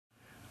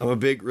I'm a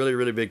big,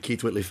 really big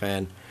Keith Whitley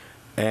fan,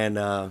 and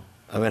I've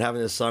been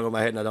having this song in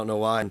my head, and I don't know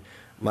why. And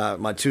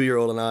my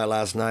 2-year-old and I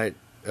last night,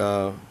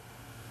 my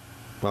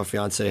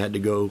fiance had to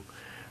go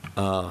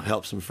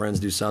help some friends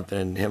do something,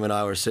 and him and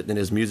I were sitting in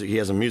his music. He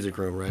has a music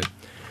room, right?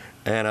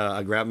 And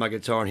I grabbed my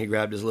guitar, and he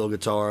grabbed his little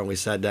guitar, and we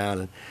sat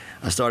down, and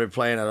I started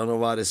playing. I don't know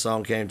why this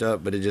song came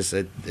up, but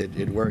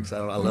it works.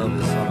 I love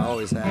this song. I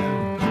always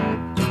have.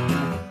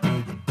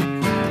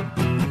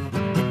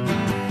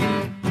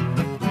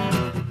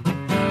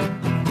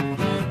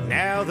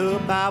 Now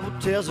the Bible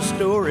tells a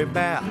story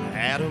about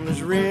Adam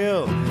is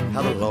real,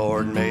 how the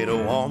Lord made a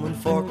woman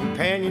for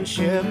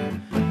companionship.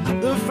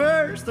 The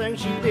first thing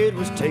she did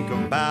was take a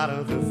bite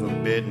of the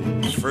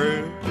forbidden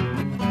fruit.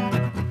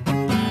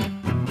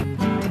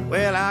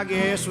 Well, I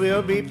guess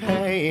we'll be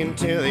paying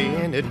till the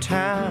end of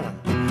time.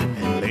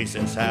 At least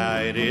that's how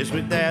it is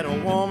with that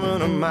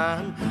woman of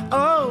mine.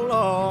 Oh,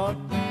 Lord,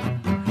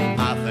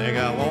 I think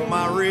I want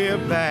my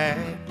rib back.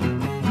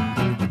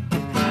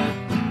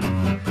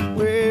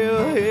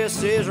 Well,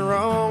 this is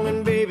wrong,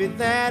 and baby,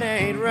 that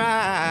ain't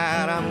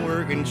right. I'm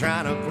working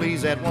trying to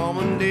please that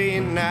woman day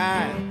and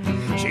night.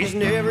 She's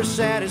never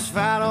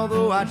satisfied,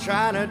 although I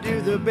try to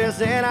do the best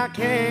that I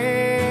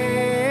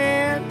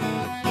can.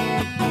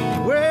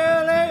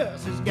 Well,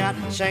 this has got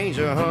to change,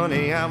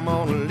 honey, I'm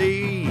gonna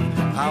leave.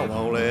 I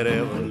won't let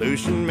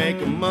evolution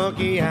make a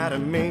monkey out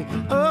of me.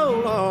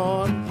 Oh,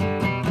 Lord,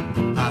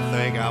 I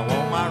think I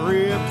want my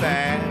rib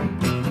back.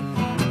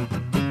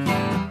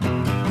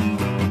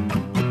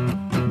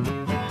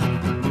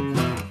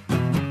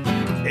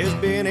 There's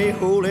been a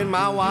hole in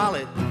my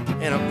wallet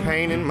and a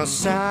pain in my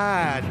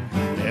side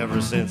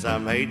ever since I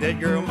made that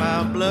girl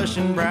my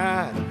blushing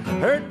bride.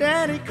 Her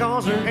daddy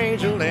calls her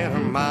angel and her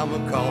mama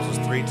calls us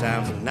 3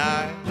 times a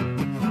night.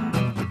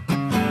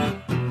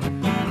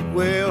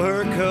 Well,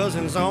 her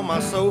cousin's on my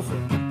sofa,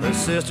 her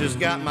sister's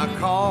got my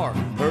car,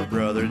 her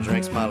brother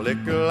drinks my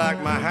liquor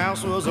like my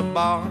house was a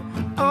bar.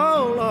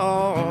 Oh,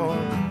 Lord,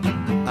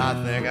 I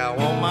think I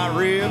want my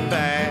rib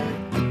back.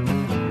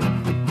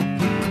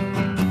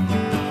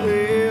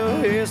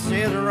 Well, this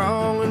is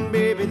wrong, and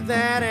baby,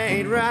 that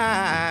ain't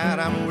right.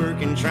 I'm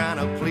working trying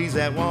to please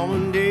that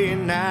woman day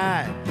and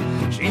night.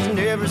 She's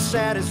never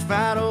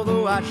satisfied,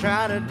 although I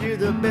try to do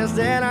the best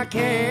that I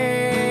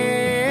can.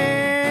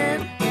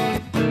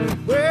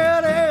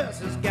 Well, this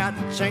has got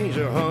to change,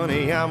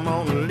 honey, I'm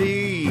gonna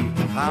leave.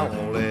 I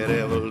won't let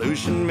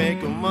evolution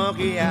make a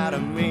monkey out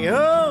of me.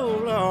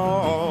 Oh,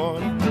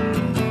 Lord,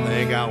 I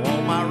think I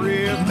want my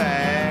rib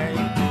back.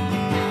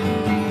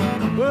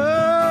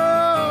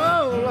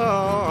 Oh,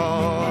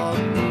 Lord,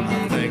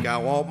 I think I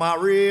want my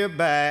rib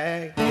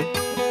back.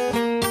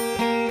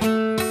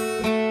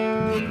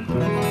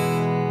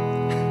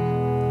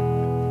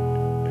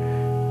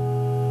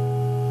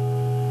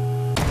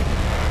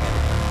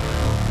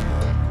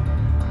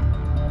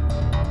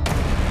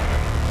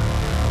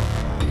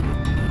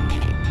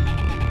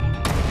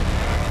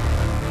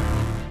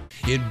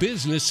 In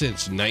business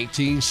since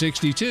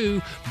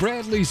 1962,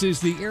 Bradley's is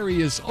the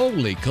area's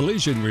only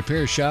collision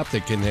repair shop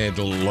that can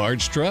handle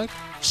large truck,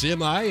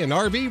 semi, and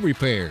RV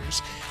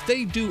repairs.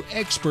 They do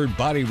expert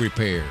body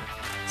repair,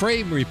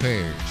 frame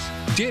repairs,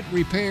 dent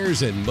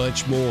repairs, and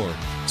much more.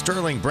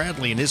 Sterling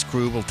Bradley and his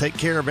crew will take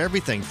care of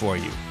everything for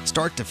you,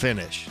 start to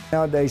finish.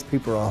 Nowadays,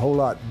 people are a whole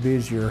lot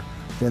busier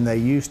than they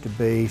used to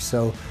be,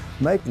 so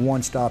make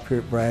one stop here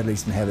at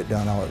Bradley's and have it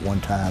done all at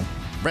one time.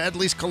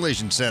 Bradley's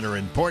Collision Center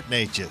in Port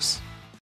Neches.